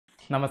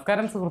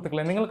നമസ്കാരം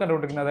സുഹൃത്തുക്കളെ, നിങ്ങൾ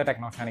കണ്ടുകൊണ്ടിരിക്കുന്നത്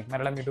ടെക്നോ ഷാനിക്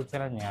മലയാളം യൂട്യൂബ്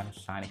ചാനൽ. ഞാൻ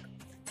ഷാനിക്.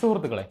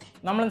 സുഹൃത്തുക്കളെ,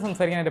 നമ്മൾ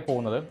സംസാരിക്കാനായിട്ട്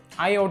പോകുന്നത്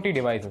IoT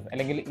ഡിവൈസസ്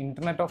അല്ലെങ്കിൽ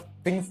ഇന്റർനെറ്റ് ഓഫ്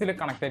തിങ്സിൽ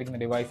കണക്ട് ആയിരിക്കുന്ന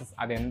ഡിവൈസസ്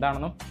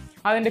അതെന്താണെന്നും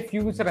അതിൻ്റെ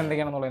ഫ്യൂച്ചർ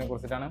എന്തൊക്കെയാണെന്നുള്ളതിനെ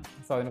കുറിച്ചിട്ടാണ്.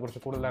 സോ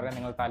അതിനെക്കുറിച്ച് കൂടുതൽ അറിയാൻ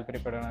നിങ്ങൾ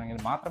താല്പര്യപ്പെടുകയാണെങ്കിൽ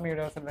മാത്രം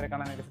വീഡിയോസ് വരെ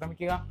കാണാനായിട്ട്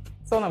ശ്രമിക്കുക.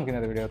 സോ നമുക്ക്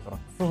ഇന്നത്തെ വീഡിയോ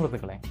തുറക്കാം.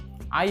 സുഹൃത്തുക്കളെ,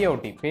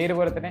 IoT പേര്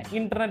പോലെ തന്നെ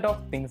ഇന്റർനെറ്റ്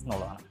ഓഫ് തിങ്സ്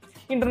എന്നുള്ളതാണ്.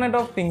 ഇന്റർനെറ്റ്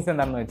ഓഫ് തിങ്സ്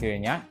എന്താണെന്ന് വെച്ച്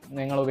കഴിഞ്ഞാൽ,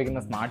 നിങ്ങൾ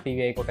ഉപയോഗിക്കുന്ന സ്മാർട്ട് TV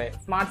ആയിക്കോട്ടെ,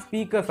 സ്മാർട്ട്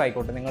സ്പീക്കേഴ്സ്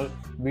ആയിക്കോട്ടെ, നിങ്ങൾ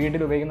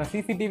വീട്ടിൽ ഉപയോഗിക്കുന്ന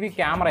CCTV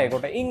ക്യാമറ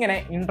ആയിക്കോട്ടെ, ഇങ്ങനെ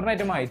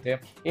ഇന്റർനെറ്റുമായിട്ട്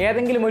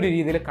ഏതെങ്കിലും ഒരു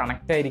രീതിയിൽ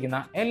കണക്റ്റ് ആയിരിക്കുന്ന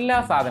എല്ലാ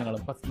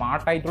സാധനങ്ങളും, ഇപ്പോൾ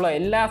സ്മാർട്ട് ആയിട്ടുള്ള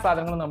എല്ലാ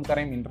സാധനങ്ങളും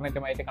നമുക്കറിയാം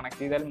ഇന്റർനെറ്റുമായിട്ട് കണക്ട്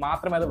ചെയ്താൽ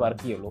മാത്രമേ അത്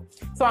വർക്ക് ചെയ്യുള്ളൂ.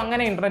 സോ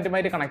അങ്ങനെ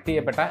ഇന്റർനെറ്റുമായിട്ട് കണക്ട്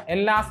ചെയ്യപ്പെട്ട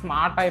എല്ലാ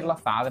സ്മാർട്ട് ആയിട്ടുള്ള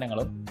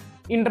സാധനങ്ങളും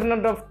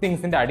ഇന്റർനെറ്റ് ഓഫ്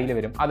തിങ്സിന്റെ അടിയിൽ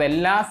വരും.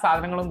 അതെല്ലാ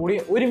സാധനങ്ങളും കൂടി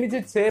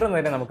ഒരുമിച്ച്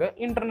ചേർന്നതിനെ നമുക്ക്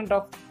ഇന്റർനെറ്റ്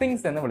ഓഫ്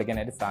തിങ്സ് എന്ന്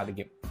വിളിക്കാനായിട്ട്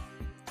സാധിക്കും.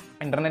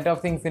 ഇന്റർനെറ്റ്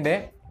ഓഫ് തിങ്സിന്റെ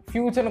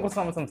ഫ്യൂച്ചറിനെ കുറിച്ച്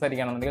നമ്മൾ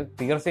സംസാരിക്കുകയാണെന്നുണ്ടെങ്കിൽ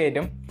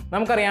തീർച്ചയായിട്ടും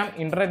നമുക്കറിയാം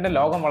ഇന്റർനെറ്റിന്റെ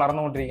ലോകം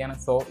വളർന്നുകൊണ്ടിരിക്കുകയാണ്.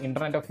 സോ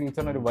ഇന്റർനെറ്റ് ഓഫ്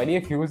ഫ്യൂച്ചറിന് ഒരു വലിയ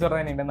ഫ്യൂച്ചർ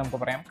തന്നെ ഉണ്ടെന്ന് നമുക്ക്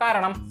പറയാം.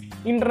 കാരണം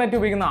ഇന്റർനെറ്റ്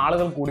ഉപയോഗിക്കുന്ന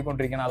ആളുകൾ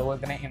കൂടിക്കൊണ്ടിരിക്കുകയാണ്. അതുപോലെ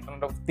തന്നെ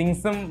ഇന്റർനെറ്റ് ഓഫ്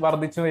തിങ്സും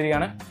വർദ്ധിച്ചു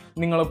വരികയാണ്.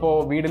 നിങ്ങളിപ്പോൾ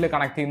വീട്ടിൽ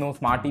കണക്ട് ചെയ്യുന്നു,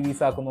 സ്മാർട്ട്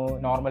TVs ആക്കുന്നു,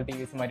 നോർമൽ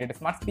TVs മാറ്റിയിട്ട്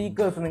സ്മാർട്ട്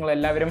സ്പീക്കേഴ്സ്, നിങ്ങൾ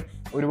എല്ലാവരും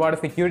ഒരുപാട്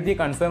security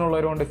concern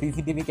ഉള്ളവരുകൊണ്ട്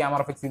CCTV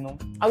camera fix ചെയ്യുന്നു.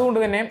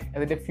 അതുകൊണ്ട് തന്നെ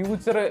ഇതിന്റെ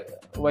ഫ്യൂച്ചർ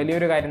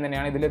വലിയൊരു കാര്യം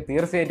തന്നെയാണ്. ഇതിൽ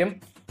തീർച്ചയായിട്ടും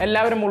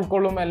എല്ലാവരും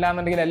ഉൾക്കൊള്ളും,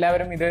 അല്ലാന്നുണ്ടെങ്കിൽ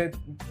എല്ലാവരും ഇത്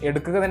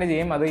എടുക്കുക തന്നെ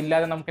ചെയ്യും. അത്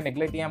ഇല്ലാതെ നമുക്ക്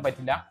നെഗ്ലക്ട് ചെയ്യാൻ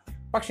പറ്റില്ല.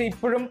 പക്ഷെ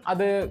ഇപ്പോഴും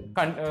അത്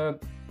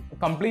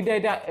കംപ്ലീറ്റ്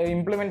ആയിട്ട്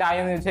ഇംപ്ലിമെന്റ്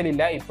ആയെന്ന് വെച്ചാൽ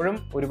ഇല്ല, ഇപ്പോഴും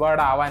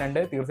ഒരുപാട്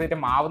ആവാനുണ്ട്.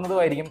 തീർച്ചയായിട്ടും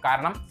ആവുന്നതുമായിരിക്കും.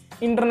 കാരണം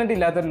ഇന്റർനെറ്റ്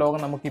ഇല്ലാത്തൊരു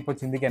ലോകം നമുക്കിപ്പോൾ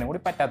ചിന്തിക്കാനും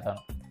കൂടി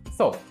പറ്റാത്തതാണ്.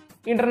 സോ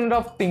ഇന്റർനെറ്റ്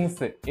ഓഫ്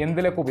തിങ്സ്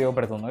എന്തിലൊക്കെ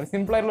ഉപയോഗപ്പെടുത്തുന്നു? ഒരു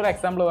സിമ്പിൾ ആയിട്ടുള്ള ഒരു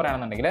എക്സാമ്പിൾ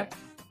പറയുകയാണെന്നുണ്ടെങ്കിൽ,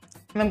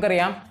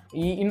 നമുക്കറിയാം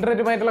ഈ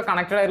ഇന്റർനെറ്റുമായിട്ടുള്ള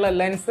കണക്റ്റഡ് ആയിട്ടുള്ള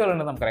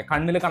ലെൻസുകളുണ്ട്. നമുക്കറിയാം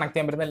കണ്ണിൽ കണക്ട്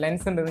ചെയ്യാൻ പറ്റുന്ന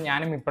ലെൻസ് ഉണ്ടെന്ന്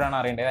ഞാനും ഇപ്പോഴാണ്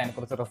അറിയേണ്ടത്.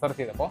 അതിനെക്കുറിച്ച് റിസർച്ച്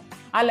ചെയ്തപ്പോൾ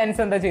ആ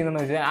ലെൻസ് എന്താ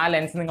ചെയ്യുന്നതെന്ന് വെച്ചാൽ, ആ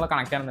ലെൻസ് നിങ്ങൾ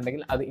കണക്ട്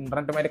ആണെന്നുണ്ടെങ്കിൽ, അത്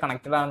ഇന്റർനെറ്റുമായിട്ട്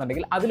കണക്റ്റഡ്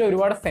ആണെന്നുണ്ടെങ്കിൽ അതിൽ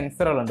ഒരുപാട്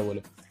സെൻസറുകളുണ്ട്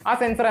പോലും. ആ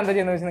സെൻസർ എന്താ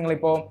ചെയ്യുന്നത് വെച്ചാൽ,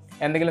 നിങ്ങളിപ്പോൾ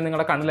എന്തെങ്കിലും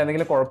നിങ്ങളുടെ കണ്ണിൽ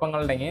എന്തെങ്കിലും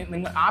കുഴപ്പങ്ങളുണ്ടെങ്കിൽ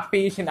നിങ്ങൾ ആ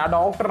പേഷ്യൻ്റ്, ആ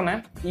ഡോക്ടറിന്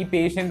ഈ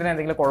പേഷ്യൻറ്റിന്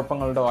എന്തെങ്കിലും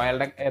കുഴപ്പങ്ങളുണ്ടോ,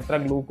 അയാളുടെ എത്ര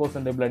ഗ്ലൂക്കോസ്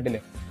ഉണ്ട് ബ്ലഡിൽ,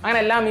 അങ്ങനെ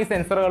എല്ലാം ഈ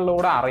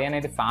സെൻസറുകളിലൂടെ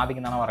അറിയാനായിട്ട്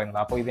സാധിക്കുന്നതാണ്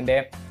പറയുന്നത്. അപ്പോൾ ഇതിൻ്റെ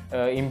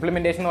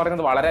ഇംപ്ലിമെൻറ്റേഷൻ എന്ന്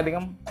പറയുന്നത്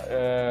വളരെയധികം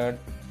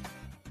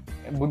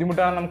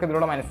ബുദ്ധിമുട്ടാണ്, നമുക്ക്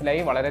ഇതിലൂടെ മനസ്സിലായി.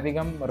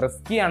 വളരെയധികം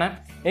റിസ്ക്കിയാണ്.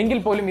 എങ്കിൽ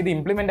പോലും ഇത്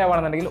ഇംപ്ലിമെന്റ്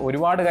ആവുകയാണെന്നുണ്ടെങ്കിൽ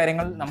ഒരുപാട്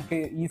കാര്യങ്ങൾ നമുക്ക്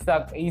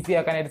ഈസി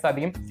ആക്കാനായിട്ട്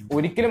സാധിക്കും.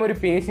 ഒരിക്കലും ഒരു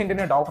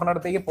പേഷ്യന്റിന് ഡോക്ടറുടെ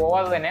അടുത്തേക്ക്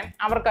പോവാതെ തന്നെ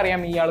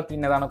അവർക്കറിയാം ഇയാൾക്ക്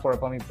ഇന്നതാണ്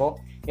കുഴപ്പം, ഇപ്പോൾ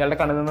ഇയാളുടെ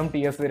കണ്ണിൽ നിന്നും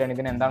TS വരികയാണ്,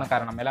 ഇതിന് എന്താണ്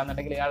കാരണം,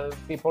 അല്ലാന്നുണ്ടെങ്കിൽ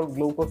ഇയാൾക്ക് ഇപ്പോൾ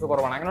ഗ്ലൂക്കോസ്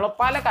കുറവാണ്, അങ്ങനെയുള്ള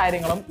പല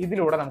കാര്യങ്ങളും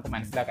ഇതിലൂടെ നമുക്ക്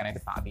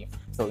മനസ്സിലാക്കാനായിട്ട് സാധിക്കും.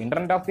 സോ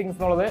ഇന്റർനെറ്റ് ഓഫ് തിങ്സ്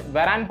എന്നുള്ളത്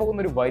വരാൻ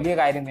പോകുന്ന ഒരു വലിയ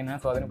കാര്യം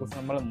തന്നെയാണ്. സോ അതിനെക്കുറിച്ച്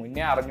നമ്മൾ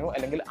മുന്നേ അറിഞ്ഞു,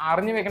 അല്ലെങ്കിൽ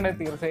അറിഞ്ഞു വെക്കേണ്ടത്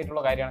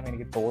തീർച്ചയായിട്ടുള്ള കാര്യമാണെന്ന്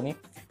എനിക്ക് തോന്നി.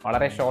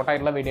 വളരെ ഷോർട്ട്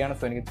ആയിട്ടുള്ള വീഡിയോ ആണ്.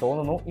 സോ എനിക്ക്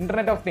തോന്നുന്നു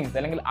ഇന്റർനെറ്റ് ഓഫ് തിങ്സ്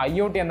അല്ലെങ്കിൽ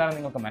IoT എന്താണ്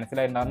നിങ്ങൾക്ക്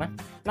മനസ്സിലായിട്ടുണ്ടാകുന്ന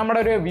നമ്മുടെ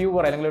ഒരു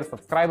വ്യൂവർ അല്ലെങ്കിൽ ഒരു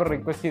സബ്സ്ക്രൈബർ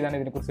റിക്വസ്റ്റ് ചെയ്താണ്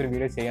ഇതിനെക്കുറിച്ച് ഒരു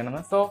വീഡിയോ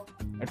ചെയ്യണമെന്ന്. സോ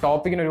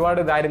ടോപ്പിക്കിന് ഒരുപാട്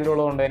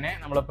ദാരിദ്ര്യമുള്ളതുകൊണ്ട് തന്നെ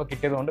നമ്മളിപ്പോൾ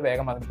കിട്ടിയതുകൊണ്ട്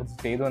വേഗം അതിനെക്കുറിച്ച്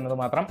ചെയ്തു എന്നത്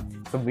മാത്രം.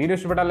 സോ വീഡിയോ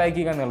ഇഷ്ടപ്പെട്ടാൽ ലൈക്ക്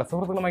ചെയ്യുക, നിങ്ങളുടെ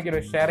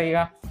സുഹൃത്തുക്കളുമായി ഷെയർ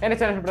ചെയ്യുക, എന്റെ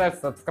ചാനൽ ഇഷ്ടപ്പെട്ടാൽ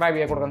സബ്സ്ക്രൈബ്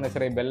ചെയ്യുക, കൊടുക്കുന്ന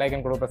ചെറിയ ബെല്ലൈക്കൺ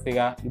കൂടെ പ്രസ്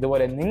ചെയ്യുക.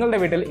 ഇതുപോലെ നിങ്ങളുടെ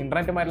വീട്ടിൽ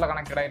ഇന്റർനെറ്റുമായിട്ടുള്ള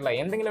കണക്റ്റഡ് ആയിട്ടുള്ള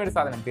എന്തെങ്കിലും ഒരു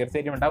സാധനം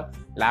തീർച്ചയായിട്ടും ഉണ്ടാവും.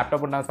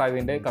 ലാപ്ടോപ്പ് ഉണ്ടാകാൻ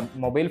സാധ്യതയുണ്ട്,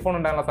 മൊബൈൽ ഫോൺ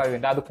ഉണ്ടാകാനുള്ള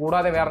സാധ്യതയുണ്ട്. അത്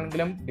കൂടാതെ വേറെ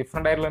എന്തെങ്കിലും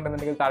ഡിഫറെന്റ്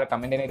ആയിട്ടുണ്ടെന്നുണ്ടെങ്കിൽ താഴെ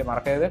കമന്റ് ചെയ്യാനായിട്ട്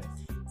മറക്കരുത്.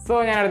 സോ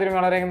ഞാൻ അടുത്തൊരു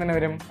വളരെ തന്നെ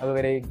വരും.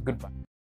 അതുവരെ ഗുഡ് ബൈ.